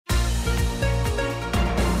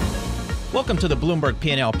Welcome to the Bloomberg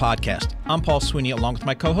P&L podcast. I'm Paul Sweeney along with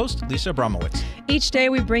my co-host, Lisa Abramowitz. Each day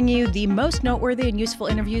we bring you the most noteworthy and useful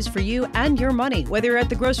interviews for you and your money, whether you're at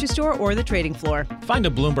the grocery store or the trading floor. Find a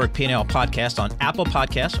Bloomberg P&L podcast on Apple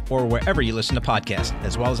Podcasts or wherever you listen to podcasts,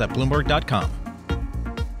 as well as at Bloomberg.com.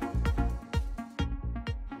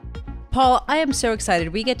 Paul, I am so excited.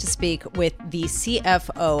 We get to speak with the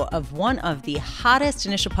CFO of one of the hottest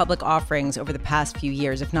initial public offerings over the past few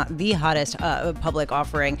years, if not the hottest public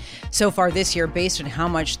offering so far this year, based on how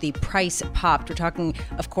much the price popped. We're talking,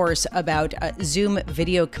 of course, about Zoom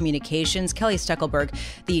Video Communications. Kelly Steckelberg,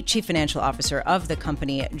 the Chief Financial Officer of the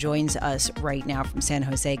company, joins us right now from San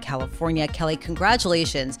Jose, California. Kelly,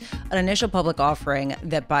 congratulations on an initial public offering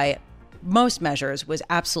that by most measures was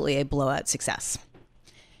absolutely a blowout success.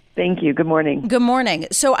 Thank you. Good morning. Good morning.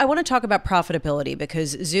 So I want to talk about profitability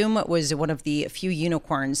because Zoom was one of the few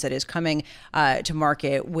unicorns that is coming to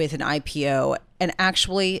market with an IPO and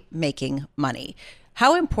actually making money.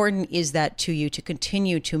 How important is that to you to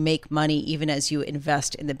continue to make money even as you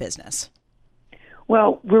invest in the business?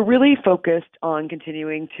 Well, we're really focused on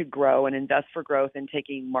continuing to grow and invest for growth and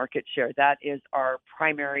taking market share. That is our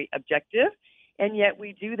primary objective. And yet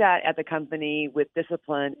we do that at the company with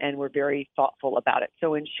discipline, and we're very thoughtful about it.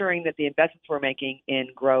 So ensuring that the investments we're making in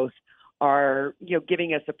growth are,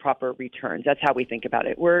 giving us the proper returns. That's how we think about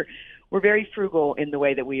it. We're very frugal in the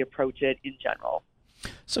way that we approach it in general.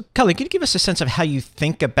 So, Kelly, can you give us a sense of how you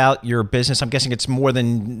think about your business? I'm guessing it's more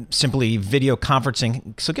than simply video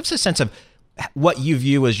conferencing. So give us a sense of what you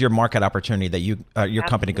view as your market opportunity that your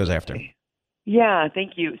company goes after. Yeah,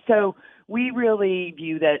 thank you. So we really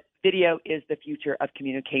view that video is the future of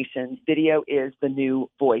communications. Video is the new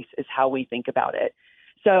voice, is how we think about it.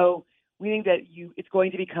 So we think that it's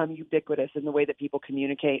going to become ubiquitous in the way that people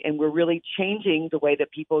communicate, and we're really changing the way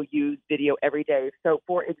that people use video every day. So,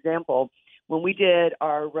 for example, when we did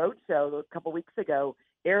our roadshow a couple weeks ago,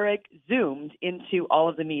 Eric Zoomed into all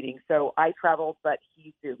of the meetings. So I traveled, but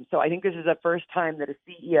he Zoomed. So I think this is the first time that a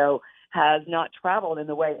CEO has not traveled in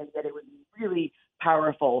the way, and yet it was really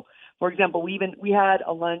powerful. For example, we had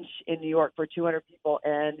a lunch in New York for 200 people,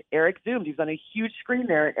 and Eric Zoomed. He was on a huge screen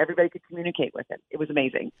there, and everybody could communicate with him. It was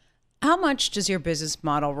amazing. How much does your business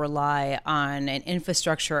model rely on an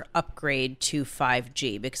infrastructure upgrade to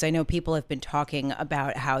 5G? Because I know people have been talking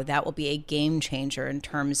about how that will be a game changer in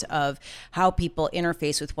terms of how people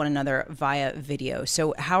interface with one another via video.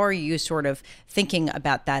 So how are you sort of thinking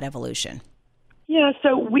about that evolution? Yeah,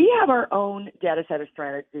 so we have our own data center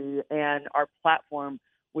strategy and our platform,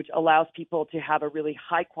 which allows people to have a really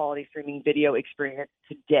high quality streaming video experience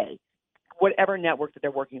today, whatever network that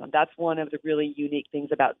they're working on. That's one of the really unique things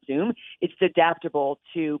about Zoom. It's adaptable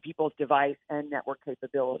to people's device and network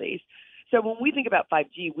capabilities. So when we think about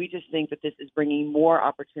 5G, we just think that this is bringing more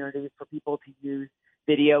opportunities for people to use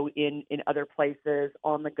video in other places,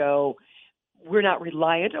 on the go. We're not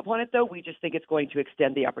reliant upon it, though. We just think it's going to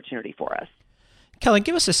extend the opportunity for us. Kelly,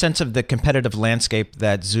 give us a sense of the competitive landscape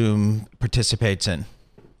that Zoom participates in.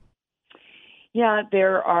 Yeah,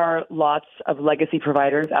 there are lots of legacy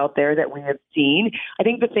providers out there that we have seen. I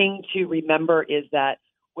think the thing to remember is that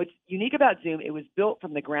what's unique about Zoom, it was built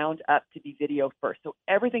from the ground up to be video first. So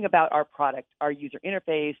everything about our product, our user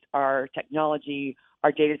interface, our technology,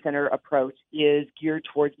 our data center approach is geared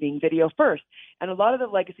towards being video first. And a lot of the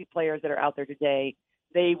legacy players that are out there today,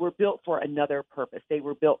 they were built for another purpose. They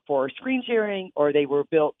were built for screen sharing, or they were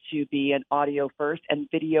built to be an audio first, and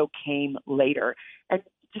video came later. And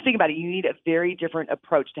just think about it. You need a very different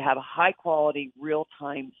approach to have a high quality, real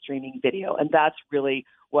time streaming video. And that's really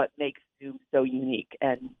what makes Zoom so unique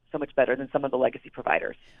and so much better than some of the legacy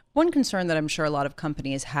providers. One concern that I'm sure a lot of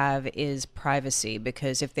companies have is privacy,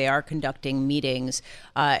 because if they are conducting meetings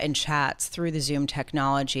and chats through the Zoom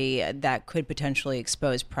technology, that could potentially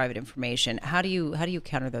expose private information. How do you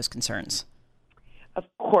counter those concerns? Of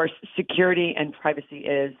course, security and privacy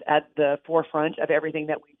is at the forefront of everything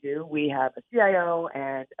that we do. We have a CIO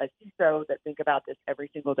and a CISO that think about this every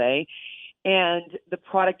single day. And the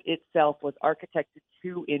product itself was architected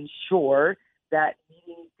to ensure that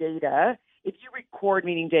meeting data, if you record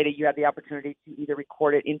meeting data, you have the opportunity to either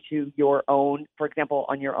record it into your own, for example,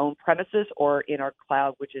 on your own premises, or in our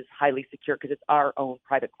cloud, which is highly secure because it's our own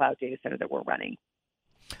private cloud data center that we're running.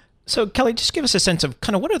 So, Kelly, just give us a sense of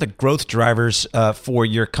kind of what are the growth drivers for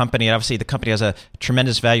your company. Obviously, the company has a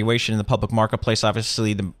tremendous valuation in the public marketplace.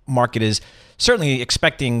 Obviously, the market is certainly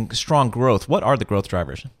expecting strong growth. What are the growth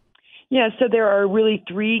drivers? Yeah, so there are really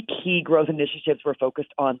three key growth initiatives we're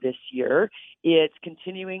focused on this year. It's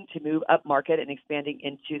continuing to move up market and expanding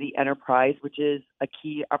into the enterprise, which is a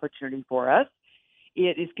key opportunity for us.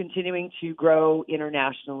 It is continuing to grow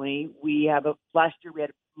internationally. Last year we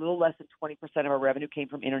had little less than 20% of our revenue came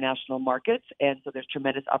from international markets, and so there's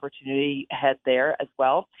tremendous opportunity ahead there as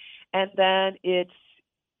well. And then it's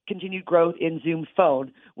continued growth in Zoom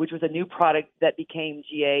Phone, which was a new product that became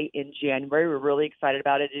GA in January. We're really excited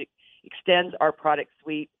about it. It extends our product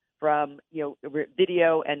suite from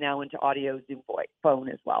video and now into audio Zoom Phone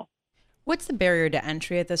as well. What's the barrier to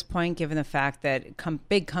entry at this point, given the fact that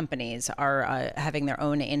big companies are having their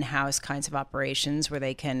own in-house kinds of operations where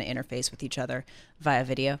they can interface with each other via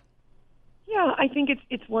video? Yeah, I think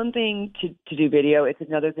it's one thing to do video. It's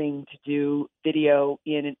another thing to do video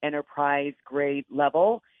in an enterprise-grade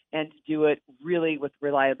level and to do it really with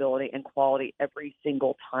reliability and quality every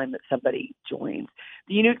single time that somebody joins.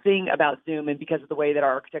 The unique thing about Zoom, and because of the way that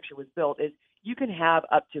our architecture was built, is you can have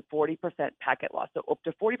up to 40% packet loss, so up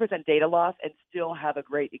to 40% data loss and still have a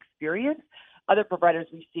great experience. Other providers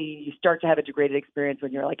we see, you start to have a degraded experience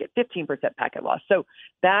when you're like at 15% packet loss. So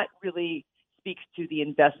that really speaks to the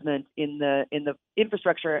investment in the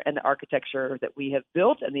infrastructure and the architecture that we have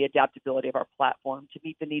built and the adaptability of our platform to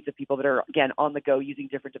meet the needs of people that are, again, on the go using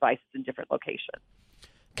different devices in different locations.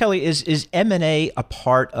 Kelly, is M&A a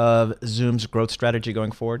part of Zoom's growth strategy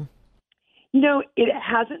going forward? It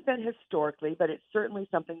hasn't been historically, but it's certainly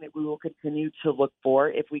something that we will continue to look for.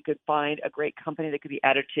 If we could find a great company that could be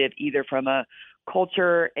additive, either from a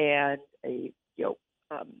culture and a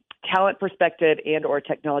talent perspective and or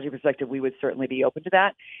technology perspective, we would certainly be open to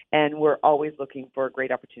that. And we're always looking for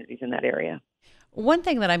great opportunities in that area. One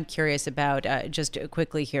thing that I'm curious about, just to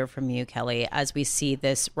quickly hear from you, Kelly, as we see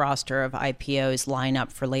this roster of IPOs line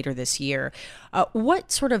up for later this year,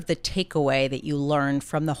 what sort of the takeaway that you learned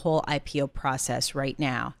from the whole IPO process right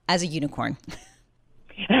now as a unicorn?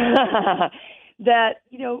 That,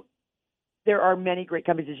 there are many great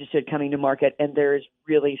companies, as you said, coming to market, and there is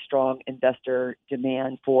really strong investor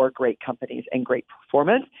demand for great companies and great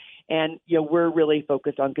performance. And, we're really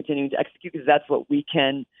focused on continuing to execute because that's what we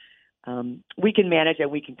can manage and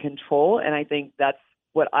we can control. And I think that's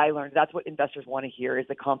what I learned. That's what investors want to hear, is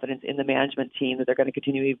the confidence in the management team that they're going to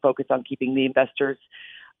continue to focus on keeping the investors,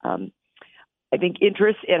 I think,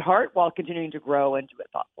 interests at heart while continuing to grow and do it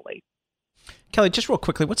thoughtfully. Kelly, just real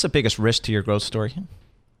quickly, what's the biggest risk to your growth story?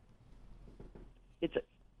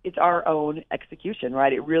 It's our own execution,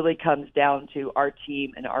 right? It really comes down to our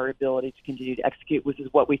team and our ability to continue to execute, which is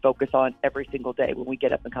what we focus on every single day when we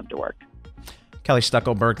get up and come to work. Kelly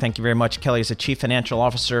Stuckelberg, thank you very much. Kelly is the Chief Financial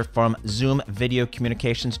Officer from Zoom Video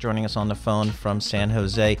Communications, joining us on the phone from San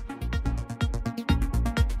Jose.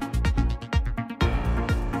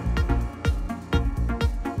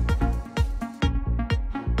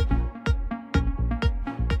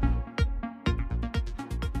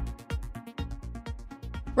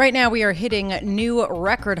 Right now, we are hitting new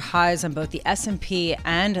record highs on both the S&P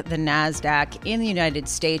and the NASDAQ in the United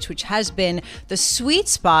States, which has been the sweet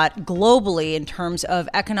spot globally in terms of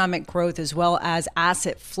economic growth as well as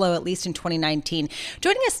asset flow, at least in 2019.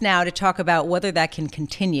 Joining us now to talk about whether that can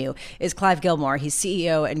continue is Clive Gilmore. He's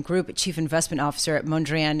CEO and Group Chief Investment Officer at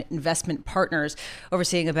Mondrian Investment Partners,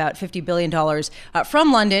 overseeing about $50 billion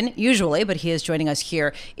from London, usually, but he is joining us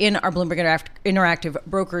here in our Bloomberg Interactive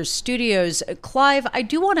Brokers studios. Clive, I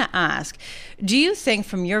do want to ask, do you think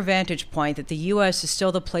from your vantage point that the U.S. is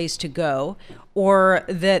still the place to go, or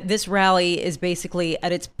that this rally is basically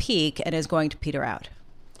at its peak and is going to peter out?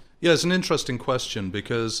 Yeah, it's an interesting question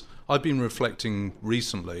because I've been reflecting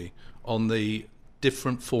recently on the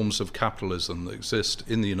different forms of capitalism that exist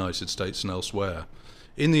in the United States and elsewhere.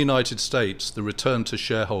 In the United States, the return to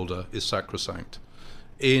shareholder is sacrosanct.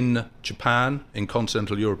 In Japan, in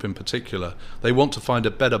continental Europe in particular, they want to find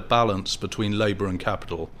a better balance between labour and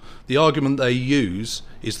capital. The argument they use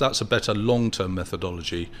is that's a better long-term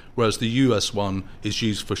methodology, whereas the US one is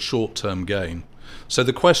used for short-term gain. So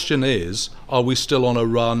the question is, are we still on a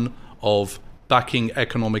run of backing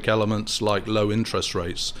economic elements like low interest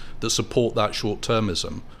rates that support that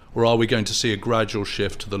short-termism, or are we going to see a gradual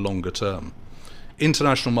shift to the longer term?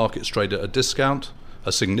 International markets trade at a discount,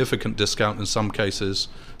 a significant discount in some cases.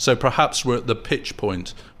 So perhaps we're at the pitch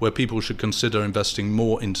point where people should consider investing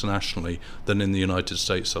more internationally than in the United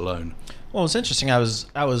States alone. Well, it's interesting. I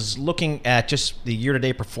was looking at just the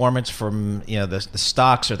year-to-date performance from the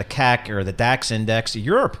stocks or the CAC or the DAX index.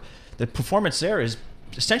 Europe, the performance there is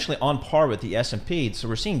essentially on par with the S&P. So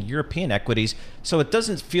we're seeing European equities. So it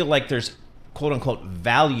doesn't feel like there's quote-unquote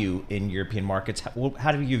value in European markets.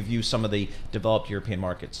 How do you view some of the developed European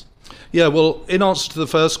markets? Yeah, well, in answer to the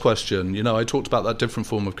first question, I talked about that different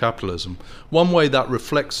form of capitalism. One way that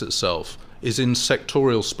reflects itself is in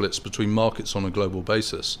sectorial splits between markets on a global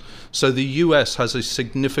basis. So the US has a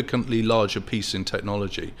significantly larger piece in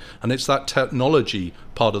technology, and it's that technology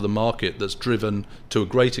part of the market that's driven to a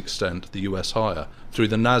great extent the US higher through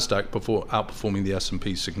the Nasdaq before outperforming the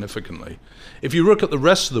S&P significantly. If you look at the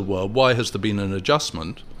rest of the world, why has there been an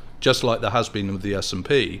adjustment? Just like there has been with the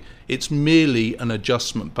S&P, it's merely an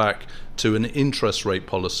adjustment back to an interest rate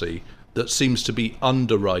policy that seems to be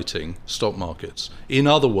underwriting stock markets. In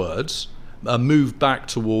other words, a move back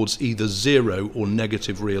towards either zero or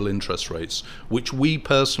negative real interest rates, which we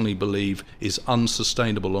personally believe is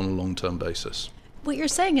unsustainable on a long-term basis. What you're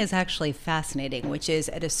saying is actually fascinating, which is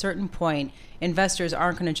at a certain point, investors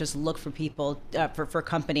aren't going to just look for people, for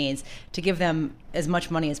companies to give them as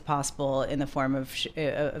much money as possible in the form of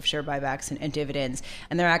share buybacks and dividends.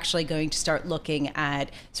 And they're actually going to start looking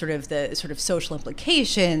at the social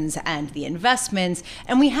implications and the investments.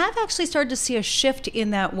 And we have actually started to see a shift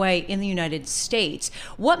in that way in the United States.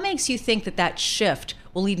 What makes you think that shift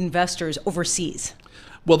will lead investors overseas?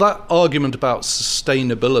 Well, that argument about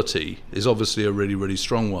sustainability is obviously a really, really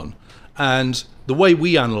strong one. And the way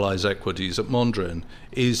we analyze equities at Mondrian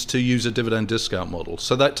is to use a dividend discount model.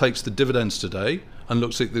 So that takes the dividends today and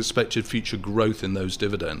looks at the expected future growth in those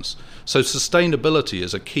dividends. So sustainability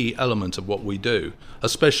is a key element of what we do,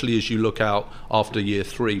 especially as you look out after year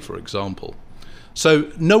 3, for example.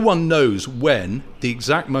 So no one knows when the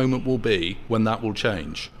exact moment will be when that will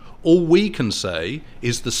change. All we can say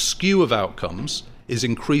is the skew of outcomes is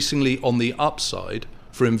increasingly on the upside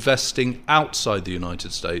for investing outside the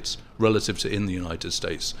United States relative to in the United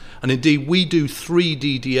States. And indeed, we do 3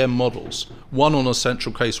 DDM models, one on a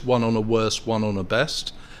central case, one on a worst, one on a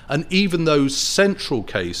best. And even though central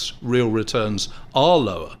case real returns are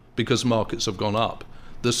lower because markets have gone up,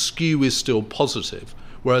 the skew is still positive.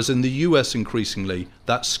 Whereas in the US, increasingly,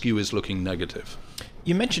 that skew is looking negative.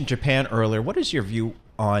 You mentioned Japan earlier. What is your view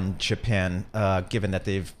on Japan, given that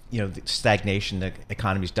they've, the stagnation the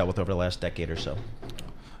economy's dealt with over the last decade or so?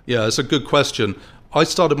 Yeah, it's a good question. I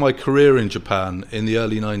started my career in Japan in the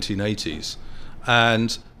early 1980s,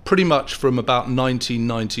 and pretty much from about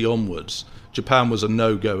 1990 onwards, Japan was a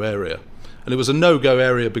no-go area. And it was a no-go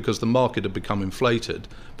area because the market had become inflated,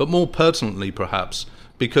 but more pertinently, perhaps,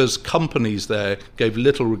 because companies there gave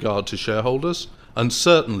little regard to shareholders and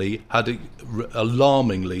certainly had an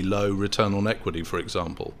alarmingly low return on equity, for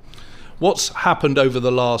example. What's happened over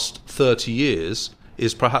the last 30 years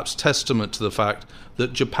is perhaps testament to the fact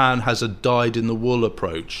that Japan has a dyed-in-the-wool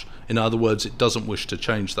approach. In other words, it doesn't wish to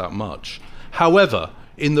change that much. However,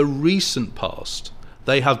 in the recent past,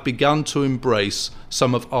 they have begun to embrace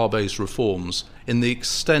some of Abe's reforms in the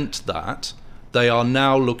extent that they are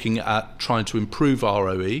now looking at trying to improve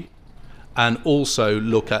ROE and also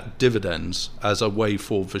look at dividends as a way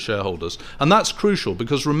forward for shareholders. And that's crucial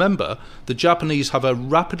because remember, the Japanese have a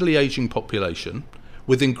rapidly aging population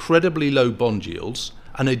with incredibly low bond yields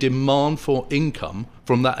and a demand for income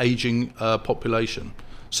from that aging population.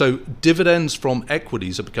 So dividends from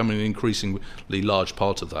equities are becoming an increasingly large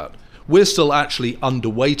part of that. We're still actually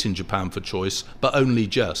underweight in Japan for choice, but only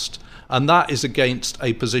just. And that is against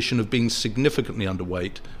a position of being significantly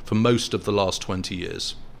underweight for most of the last 20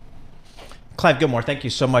 years. Clive Gilmore, thank you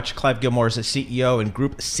so much. Clive Gilmore is the CEO and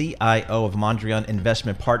Group CIO of Mondrian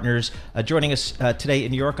Investment Partners, joining us today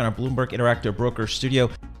in New York on our Bloomberg Interactive Broker studio.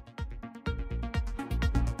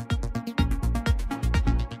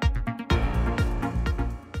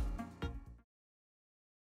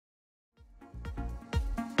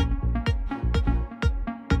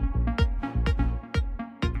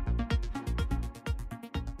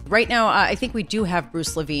 Right now, I think we do have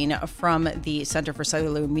Bruce Levine from the Center for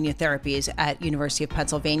Cellular Immunotherapies at University of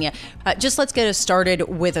Pennsylvania. Just let's get us started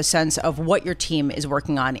with a sense of what your team is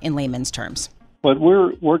working on in layman's terms. What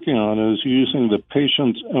we're working on is using the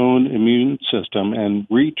patient's own immune system and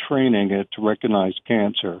retraining it to recognize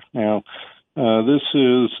cancer. Now, this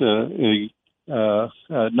is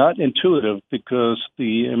not intuitive because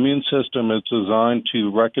the immune system is designed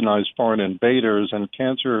to recognize foreign invaders, and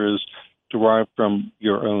cancer is derived from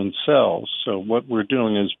your own cells. So what we're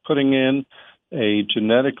doing is putting in a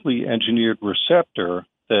genetically engineered receptor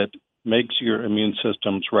that makes your immune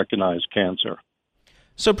systems recognize cancer.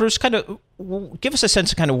 So Bruce, kind of give us a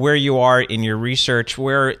sense of kind of where you are in your research.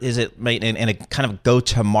 Where is it in a kind of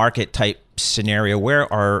go-to-market type scenario?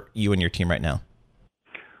 Where are you and your team right now?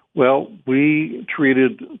 Well, we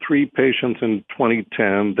treated 3 patients in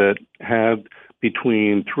 2010 that had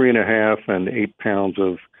between 3.5 and 8 pounds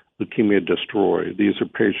of leukemia destroyed. These are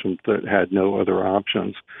patients that had no other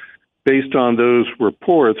options. Based on those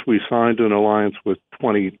reports, we signed an alliance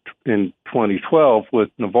in 2012 with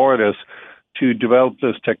Novartis to develop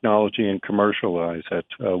this technology and commercialize it,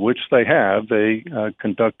 which they have. They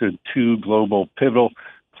conducted 2 global pivotal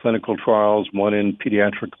clinical trials, one in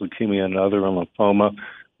pediatric leukemia and another in lymphoma,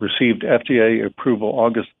 received FDA approval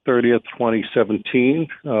August 30th, 2017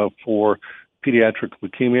 for pediatric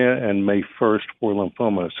leukemia and May 1st for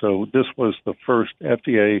lymphoma. So this was the first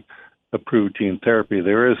FDA-approved gene therapy.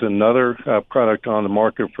 There is another product on the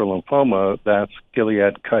market for lymphoma, that's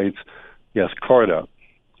Gilead Kite's Yescarta.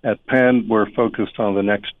 At Penn, we're focused on the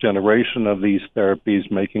next generation of these therapies,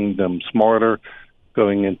 making them smarter,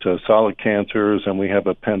 going into solid cancers, and we have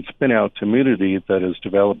a Penn spin-out community that is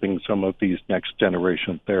developing some of these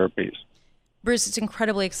next-generation therapies. Bruce, it's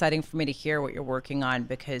incredibly exciting for me to hear what you're working on,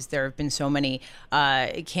 because there have been so many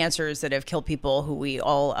cancers that have killed people who we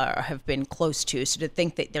all have been close to. So to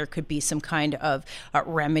think that there could be some kind of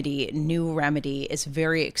new remedy is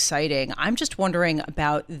very exciting. I'm just wondering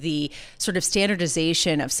about the sort of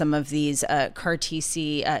standardization of some of these CAR T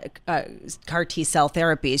cell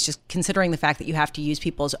therapies, just considering the fact that you have to use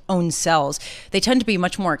people's own cells. They tend to be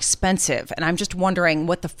much more expensive. And I'm just wondering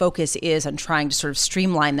what the focus is on trying to sort of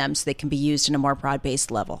streamline them so they can be used in a more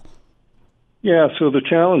broad-based level. Yeah, so the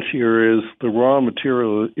challenge here is the raw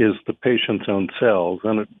material is the patient's own cells,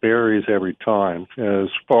 and it varies every time. As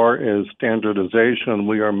far as standardization,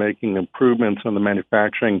 we are making improvements in the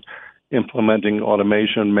manufacturing, implementing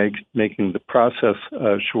automation, making the process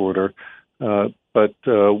shorter. But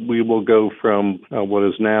we will go from what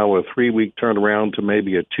is now a 3-week turnaround to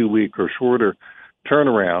maybe a 2-week or shorter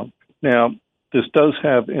turnaround. Now, this does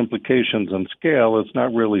have implications on scale. It's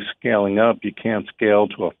not really scaling up. You can't scale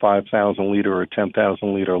to a 5,000-liter or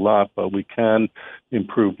 10,000-liter lot, but we can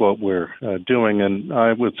improve what we're doing. And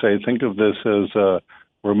I would say think of this as a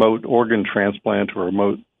remote organ transplant or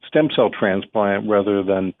remote stem cell transplant rather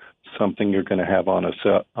than something you're going to have on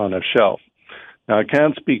a shelf. Now, I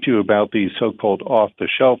can speak to you about these so-called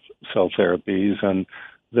off-the-shelf cell therapies, and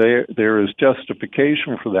there is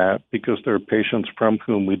justification for that because there are patients from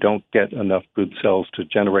whom we don't get enough good cells to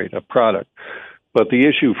generate a product. But the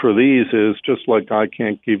issue for these is just like I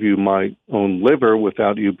can't give you my own liver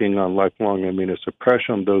without you being on lifelong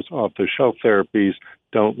immunosuppression, those off-the-shelf therapies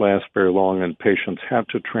don't last very long, and patients have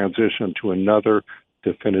to transition to another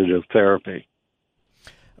definitive therapy.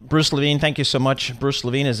 Bruce Levine, thank you so much. Bruce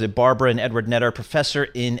Levine is a Barbara and Edward Netter professor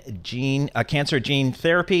in cancer gene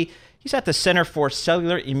therapy. He's at the Center for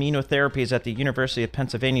Cellular Immunotherapies at the University of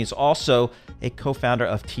Pennsylvania. He's also a co-founder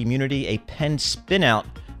of Teammunity, a Penn spin-out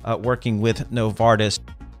working with Novartis.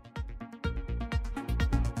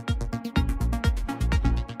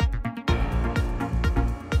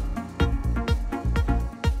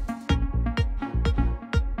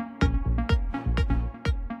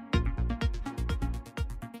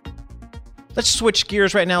 Let's switch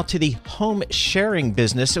gears right now to the home sharing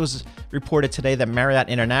business. It was reported today that Marriott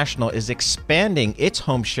International is expanding its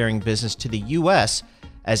home sharing business to the U.S.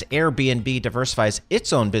 as Airbnb diversifies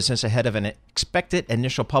its own business ahead of an expected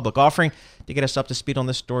initial public offering. To get us up to speed on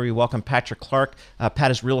this story, we welcome Patrick Clark.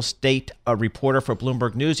 Pat is real estate reporter for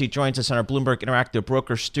Bloomberg News. He joins us in our Bloomberg Interactive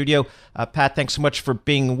Broker studio. Pat, thanks so much for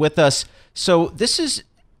being with us. So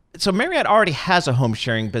Marriott already has a home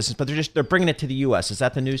sharing business, but they're bringing it to the U.S. Is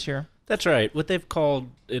that the news here? That's right. What they've called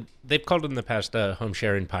in the past a home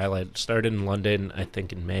sharing pilot. Started in London, I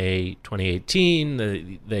think, in May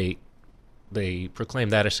 2018. They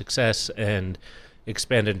proclaimed that a success and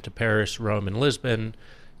expanded into Paris, Rome, and Lisbon.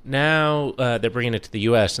 Now they're bringing it to the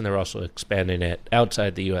U.S. and they're also expanding it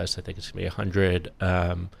outside the U.S. I think it's going to be 100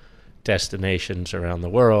 destinations around the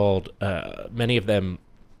world. Many of them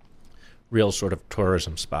real sort of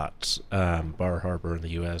tourism spots, Bar Harbor in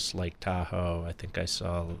the U.S., Lake Tahoe. I think I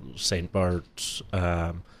saw St. Bart's,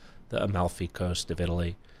 the Amalfi Coast of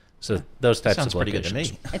Italy. So those types of locations. Sounds pretty good to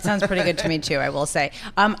me. It sounds pretty good to me, too, I will say.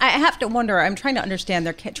 I have to wonder, I'm trying to understand,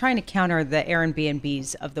 they're trying to counter the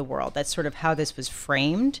Airbnbs of the world. That's sort of how this was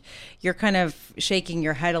framed. You're kind of shaking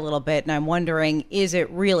your head a little bit, and I'm wondering, is it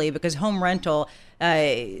really? Because home rental,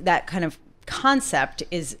 that kind of concept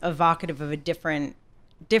is evocative of a different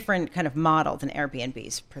kind of model than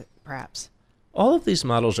Airbnbs, perhaps. All of these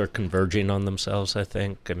models are converging on themselves, I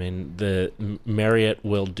think. I mean, the Marriott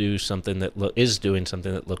will do something that is doing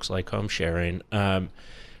something that looks like home sharing.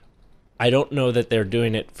 I don't know that they're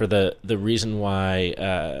doing it for the reason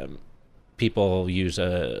why people use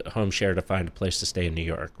a home share to find a place to stay in New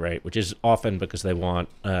York, right? Which is often because they want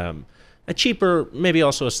a cheaper, maybe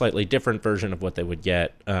also a slightly different version of what they would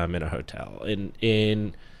get in a hotel.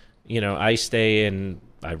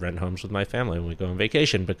 I rent homes with my family when we go on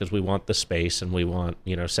vacation because we want the space and we want,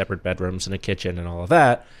 separate bedrooms and a kitchen and all of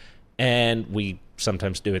that. And we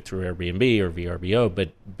sometimes do it through Airbnb or VRBO,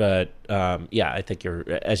 but yeah, I think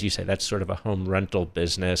as you say, that's sort of a home rental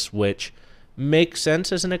business, which makes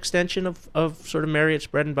sense as an extension of sort of Marriott's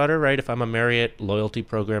bread and butter, right? If I'm a Marriott loyalty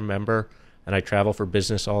program member and I travel for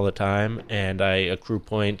business all the time and I accrue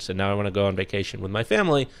points and now I want to go on vacation with my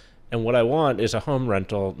family, and what I want is a home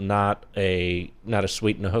rental, not a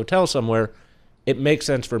suite in a hotel somewhere, it makes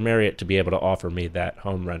sense for Marriott to be able to offer me that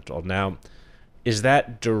home rental. Now, is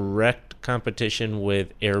that direct competition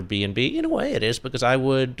with Airbnb? In a way it is, because I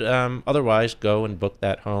would otherwise go and book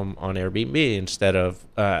that home on Airbnb instead of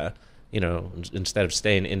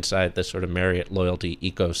staying inside the sort of Marriott loyalty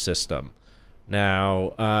ecosystem.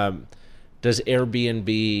 Now, does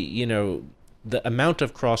Airbnb, the amount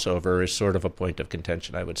of crossover is sort of a point of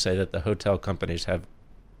contention. I would say that the hotel companies have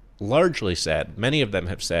largely said, many of them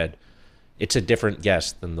have said, it's a different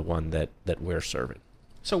guest than the one that we're serving.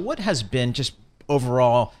 So what has been just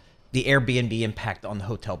overall the Airbnb impact on the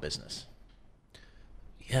hotel business?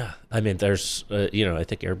 Yeah, I mean, there's, I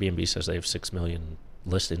think Airbnb says they have 6 million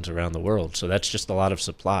listings around the world, so that's just a lot of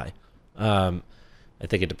supply. I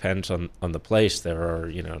think it depends on the place. There are,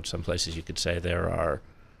 in some places you could say there are,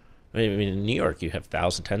 I mean, in New York you have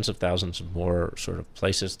tens of thousands more sort of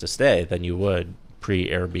places to stay than you would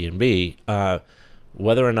pre-Airbnb.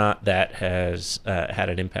 Whether or not that has had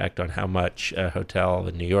an impact on how much a hotel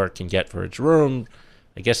in New York can get for its room,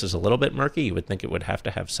 I guess is a little bit murky. You would think it would have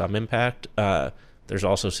to have some impact. There's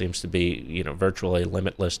also seems to be, virtually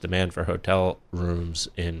limitless demand for hotel rooms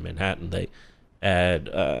in Manhattan. They add,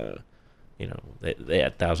 they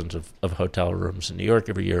add thousands of hotel rooms in New York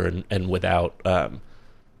every year, and without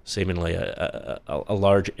seemingly a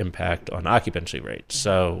large impact on occupancy rates.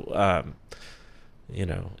 So,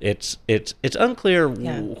 it's unclear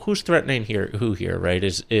who's threatening who here, right?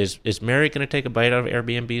 Is Marriott going to take a bite out of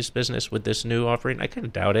Airbnb's business with this new offering? I kind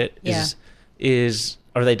of doubt it. Yeah.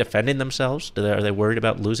 Are they defending themselves? Are they worried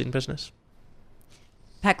about losing business?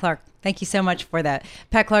 Pat Clark, thank you so much for that.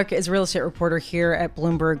 Pat Clark is a real estate reporter here at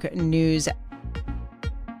Bloomberg News.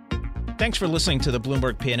 Thanks for listening to the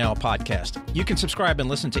Bloomberg P&L podcast. You can subscribe and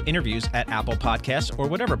listen to interviews at Apple Podcasts or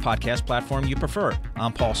whatever podcast platform you prefer.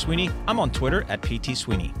 I'm Paul Sweeney. I'm on Twitter at PT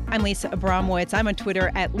Sweeney. I'm Lisa Abramowitz. I'm on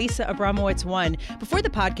Twitter at Lisa Abramowitz1. Before the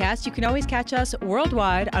podcast, you can always catch us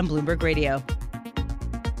worldwide on Bloomberg Radio.